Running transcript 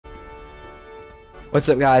What's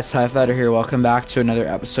up, guys? Tyfighter here. Welcome back to another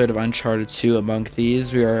episode of Uncharted 2 Among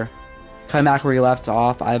Thieves. We are coming back where we left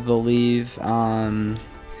off, I believe. Yeah,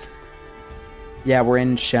 we're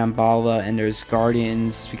in Shambhala and there's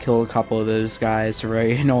guardians. We killed a couple of those guys. They're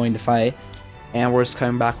very annoying to fight. And we're just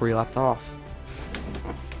coming back where we left off.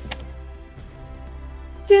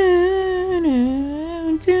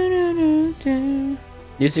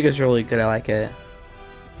 Music is really good. I like it.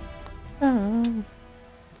 Oh,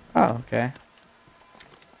 okay.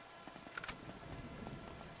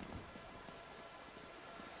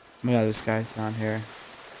 Oh my god, this guy's down here.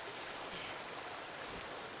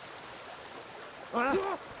 I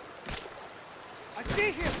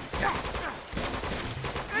see him!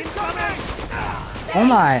 Incoming! Oh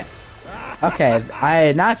my. Okay, I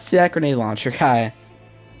did not see that grenade launcher guy.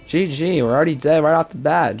 GG, we're already dead right off the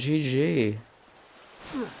bat. GG.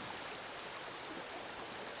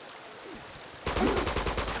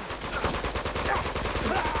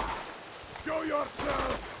 Show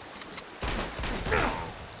yourself!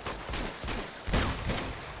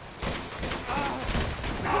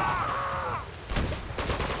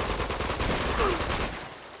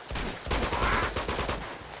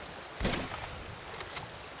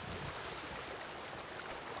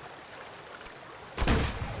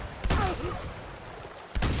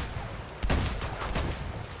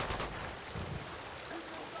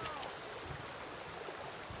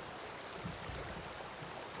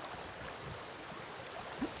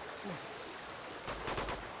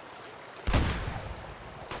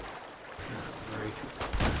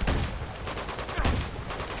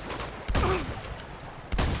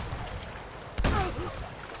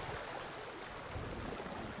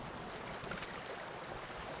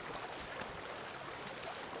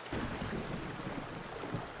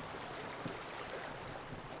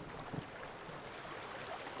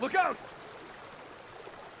 Look out!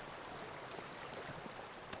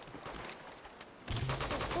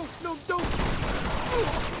 Oh, no, don't!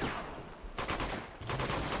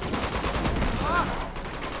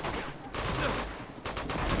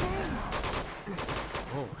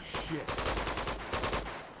 Oh, shit.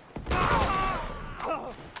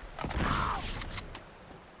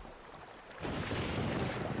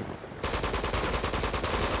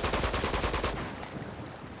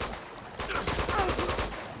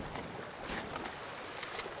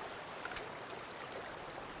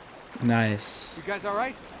 Nice. You guys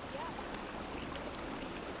alright?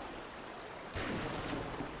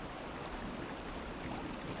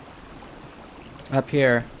 Up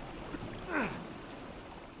here.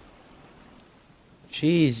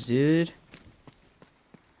 Jeez, dude.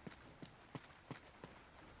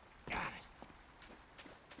 Got it.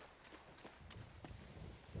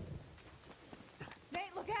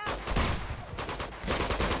 Nate, look out!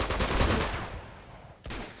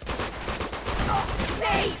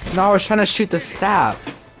 Nate! No, I was trying to shoot the sap.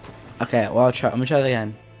 Okay, well, I'll try. Let me try it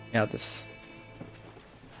again. Got this.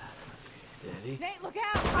 Steady. Nate, look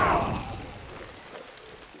out!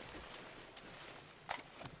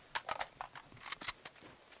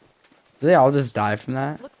 Did they all just die from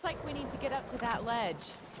that? Looks like we need to get up to that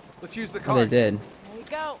ledge. Let's use the Oh, car. they did. There you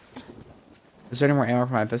go. Is there any more ammo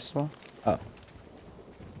for my pistol? Oh.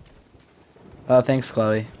 Oh, thanks,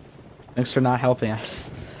 Chloe. Thanks for not helping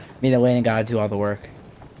us. Me and Wayne gotta do all the work.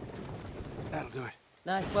 That'll do it.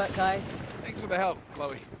 Nice work, guys. Thanks for the help,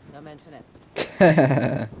 Chloe. Don't mention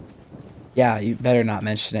it. Yeah, you better not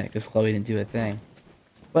mention it, because Chloe didn't do a thing.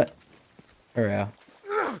 What? Hurry up.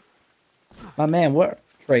 My man, what?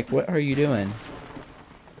 Drake, what are you doing?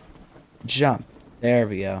 Jump. There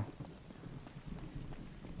we go.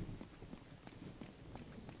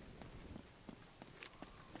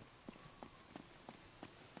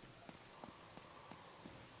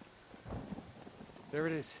 There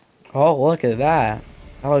it is. Oh, look at that.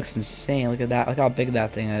 That looks insane. Look at that. Look how big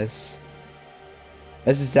that thing is.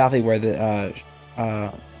 This is exactly where the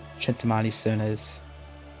Chintamani stone is.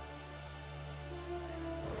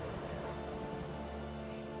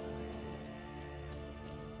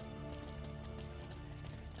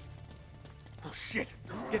 Oh shit!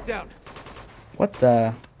 Get down. What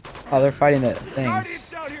the? Oh, they're fighting the Guardians things.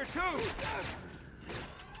 down here too.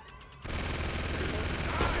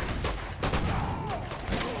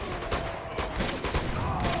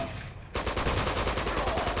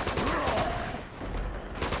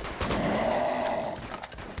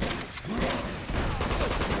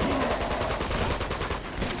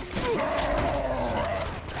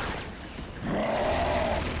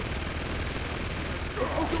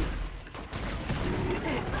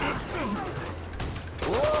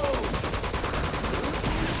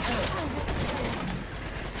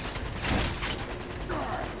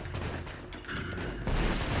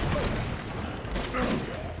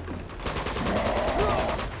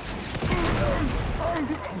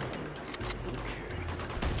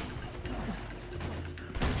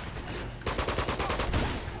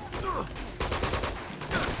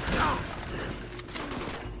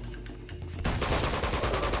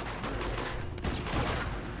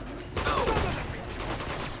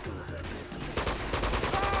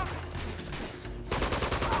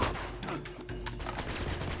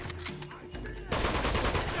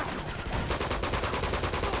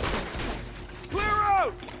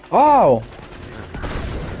 Oh!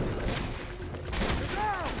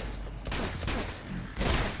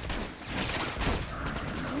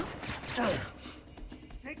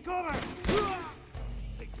 Take cover!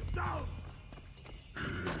 Take you down!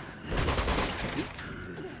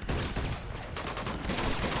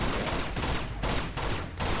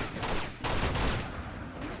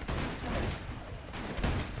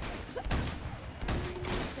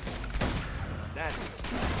 That's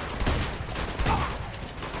it.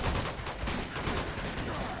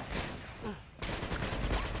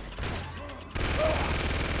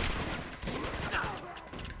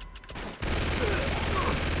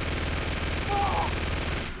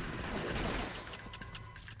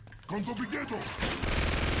 Consolidato!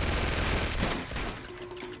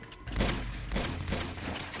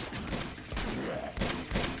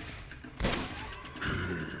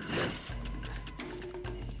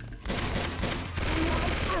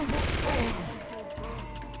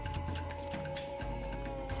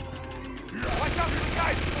 Watch out for the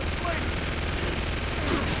guys with the slings!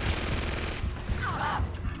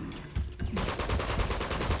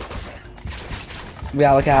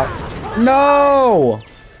 Yeah, look out. No!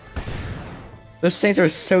 Those things are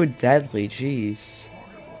so deadly, jeez.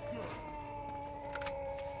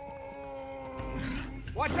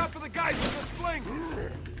 Watch out for the guys with the slings!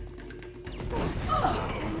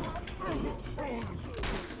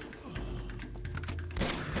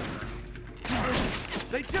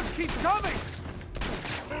 They just keep coming!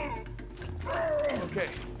 Okay,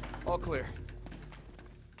 all clear.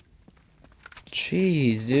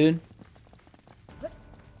 Jeez, dude.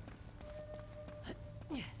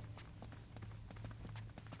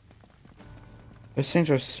 Those things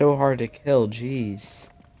are so hard to kill, jeez.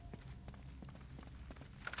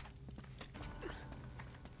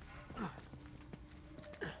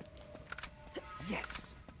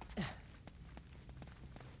 Yes!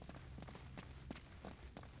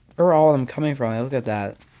 Where are all of them coming from? Look at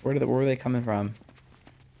that. Where were they coming from?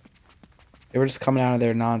 They were just coming out of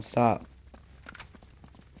there non-stop.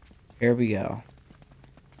 Here we go.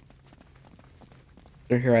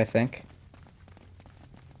 They're here, I think.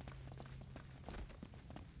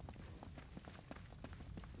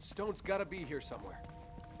 The stone's gotta be here somewhere.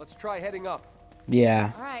 Let's try heading up.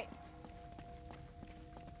 Yeah. All right.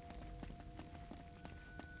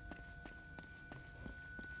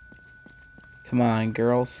 Come on,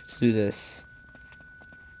 girls. Let's do this.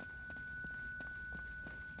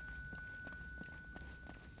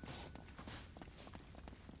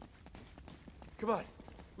 Come on,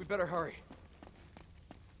 we better hurry.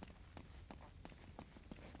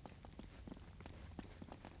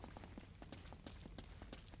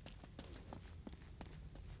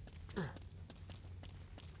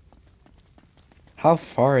 How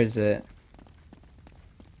far is it?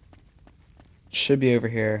 Should be over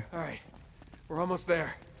here. All right, we're almost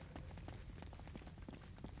there.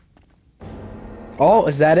 Oh,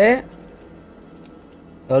 is that it?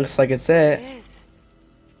 That looks like it's It it. is.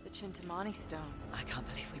 The Chintamani stone. I can't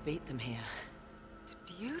believe we beat them here. It's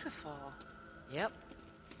beautiful. Yep.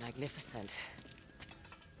 Magnificent.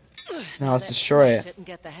 Now let's destroy smash it. and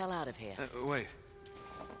get the hell out of here. Wait.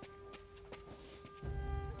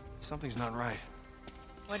 Something's not right.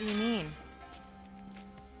 What do you mean?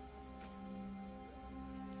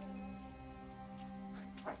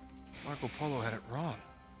 Marco Polo had it wrong.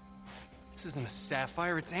 This isn't a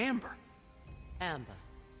sapphire, it's amber. Amber.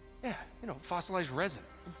 Yeah, you know, fossilized resin.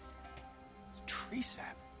 It's tree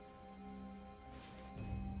sap.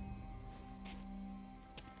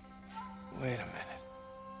 Wait a minute.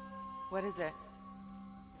 What is it?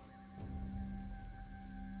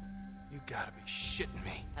 You gotta be shitting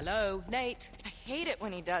me. Hello, Nate. I hate it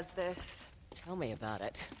when he does this. Tell me about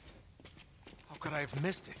it. How could I have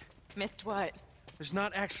missed it? Missed what? There's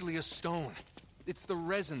not actually a stone. It's the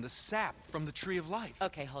resin, the sap from the tree of life.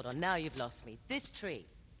 Okay, hold on. Now you've lost me. This tree.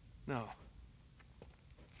 No.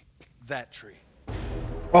 That tree.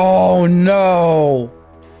 Oh no!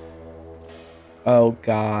 Oh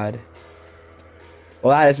god.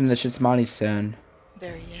 Well, that isn't the Shitsmani stone.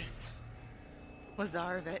 There he is.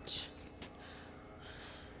 Lazarevich.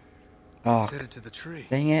 Oh, It's headed to the tree.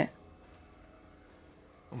 dang it.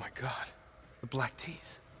 Oh my god. The black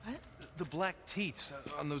teeth. What? The black teeth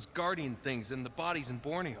on those guardian things and the bodies in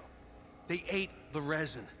Borneo. They ate the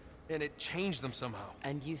resin, and it changed them somehow.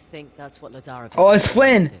 And you think that's what Lazarevich Oh, it's is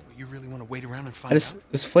trying to Flynn! do? You really want to wait around and I find just, out?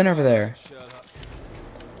 there's Flynn over there. Shut up.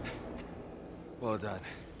 Well done.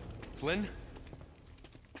 Flynn?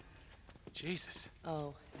 Jesus.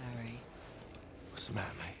 Oh, Harry. What's the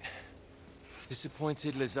matter, mate?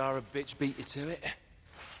 Disappointed Lazara bitch beat you to it?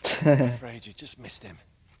 Afraid you just missed him.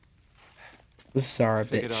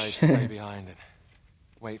 Figured I'd stay Lazarevich. behind and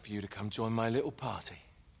wait for you to come join my little party.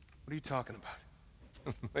 What are you talking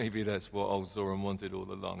about? Maybe that's what old Zoran wanted all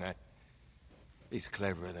along, eh? He's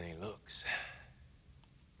cleverer than he looks.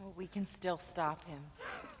 Oh, we can still stop him.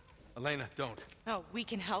 Elena, don't. Oh, we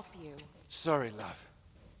can help you. Sorry, love.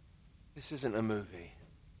 This isn't a movie.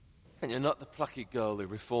 And you're not the plucky girl who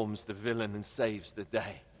reforms the villain and saves the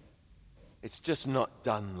day. It's just not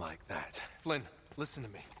done like that. Flynn, listen to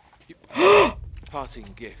me. Parting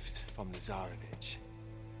gift from Lazarevich.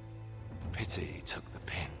 Pity he took the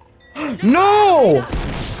pin. No!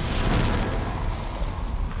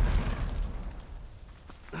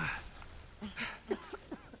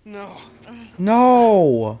 No.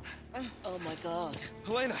 No! Oh my god.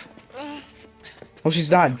 Elena! Oh,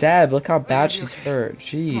 she's not dead. Look how bad You'll be she's okay. hurt. Come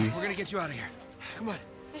Jeez. on, we're gonna get you out of here. Come on.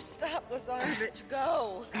 Stop, Lazarevich,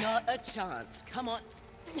 go. Not a chance. Come on.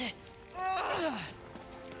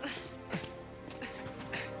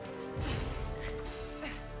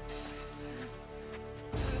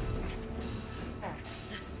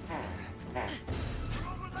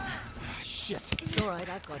 Shit. It's all right.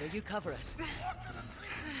 I've got her. You cover us. All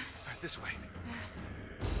right, this way.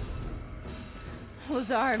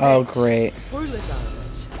 Lazarevich. Oh, great. Through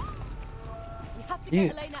Lazarevich. You have to You-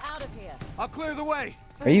 get Elena out of here. I'll clear the way.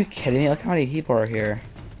 Are you kidding me? Look how many people are here.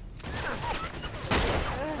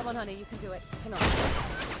 Come on, honey. You can do it. Hang on.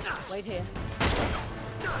 Wait here.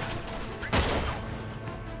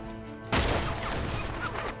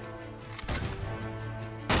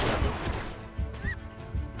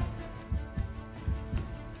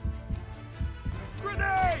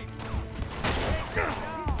 Grenade! Get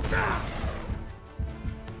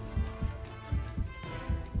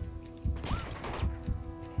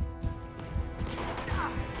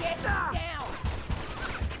down. Get down.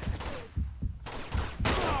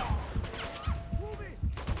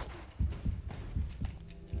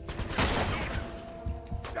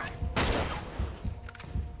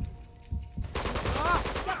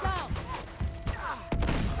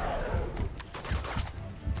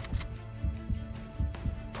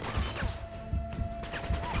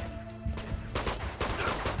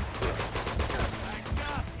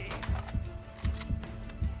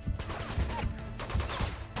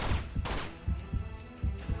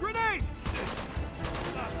 Grenade!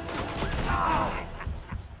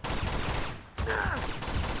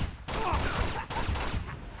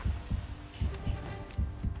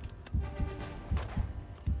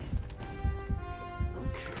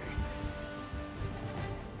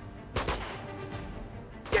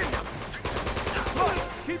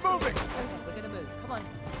 Keep moving! Okay, we're gonna move. Come on.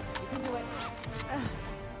 You can do it.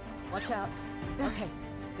 Watch out. Okay.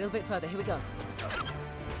 A little bit further. Here we go.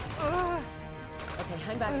 Okay,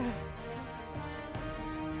 hang back.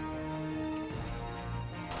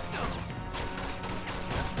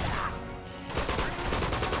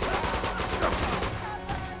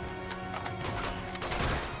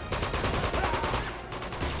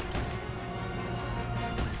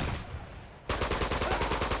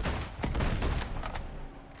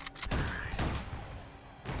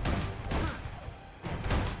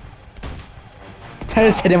 I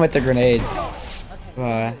just hit him with the grenades. Okay,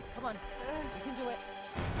 Bye. move. Come on. You can do it.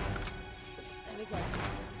 There we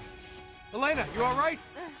go. Elena, you alright?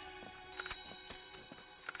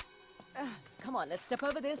 Come on, let's step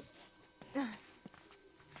over this.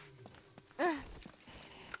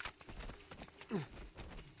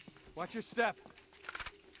 Watch your step.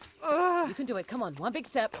 You can do it. Come on, one big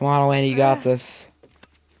step. Come on, Elena, you got this.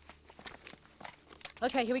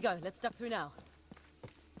 Okay, here we go. Let's duck through now.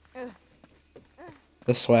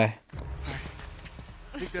 This way.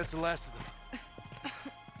 I think that's the last of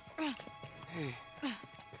them. Hey.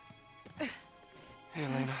 Hey,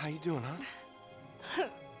 Elena, how you doing, huh?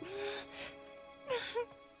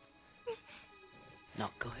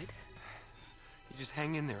 Not good. You just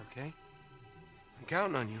hang in there, okay? I'm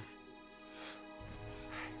counting on you.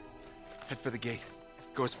 Head for the gate.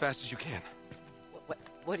 Go as fast as you can.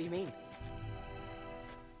 What do you mean?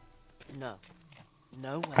 No.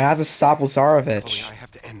 No way. I have to stop Chloe, Lazarevich. I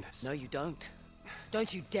have to end this. No, you don't.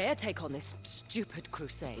 Don't you dare take on this stupid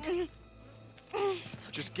crusade.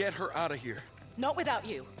 Just get her out of here. Not without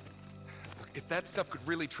you. Look, if that stuff could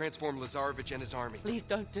really transform Lazarevich and his army, Please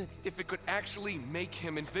don't do this. if it could actually make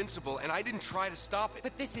him invincible, and I didn't try to stop it,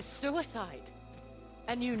 But this is suicide.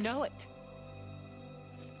 And you know it.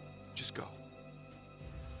 just go.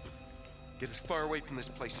 Get as far away from this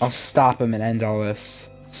place as I'll you stop him and end all this.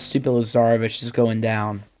 Stupid Lazarevich is going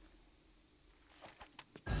down.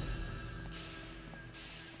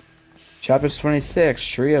 Chapter 26,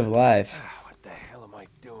 Tree of Life. What the hell am I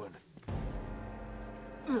doing?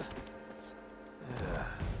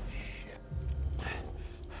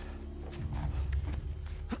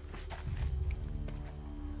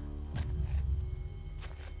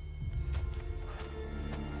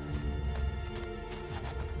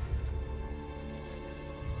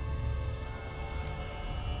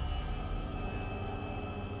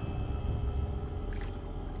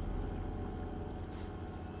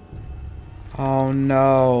 Oh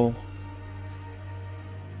no.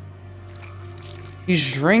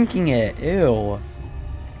 He's drinking it. Ew.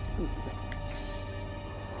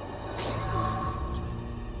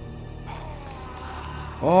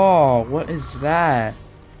 Oh, what is that?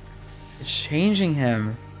 It's changing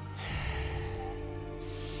him.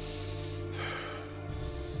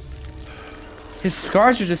 His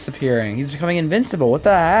scars are disappearing. He's becoming invincible. What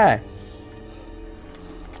the heck?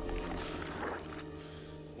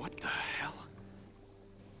 What the hell?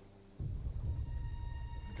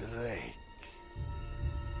 Drake.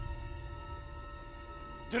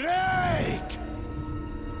 Drake!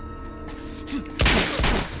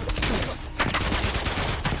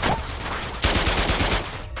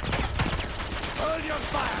 Hold your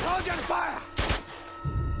fire! Hold your fire!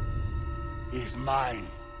 He's mine.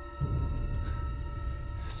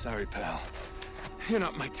 Sorry, pal. You're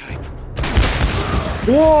not my type.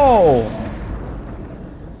 Whoa!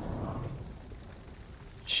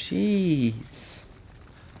 Jeez.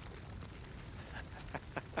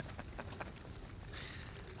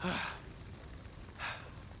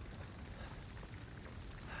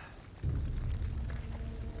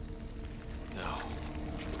 No.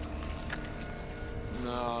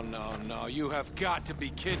 No, no, no. You have got to be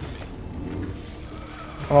kidding me.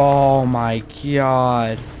 Oh my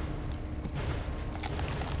god.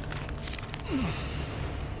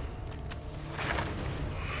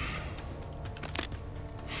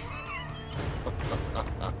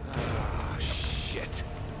 Oh, shit.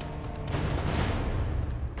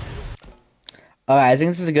 Alright, I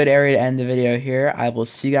think this is a good area to end the video here. I will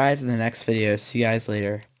see you guys in the next video. See you guys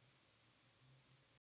later.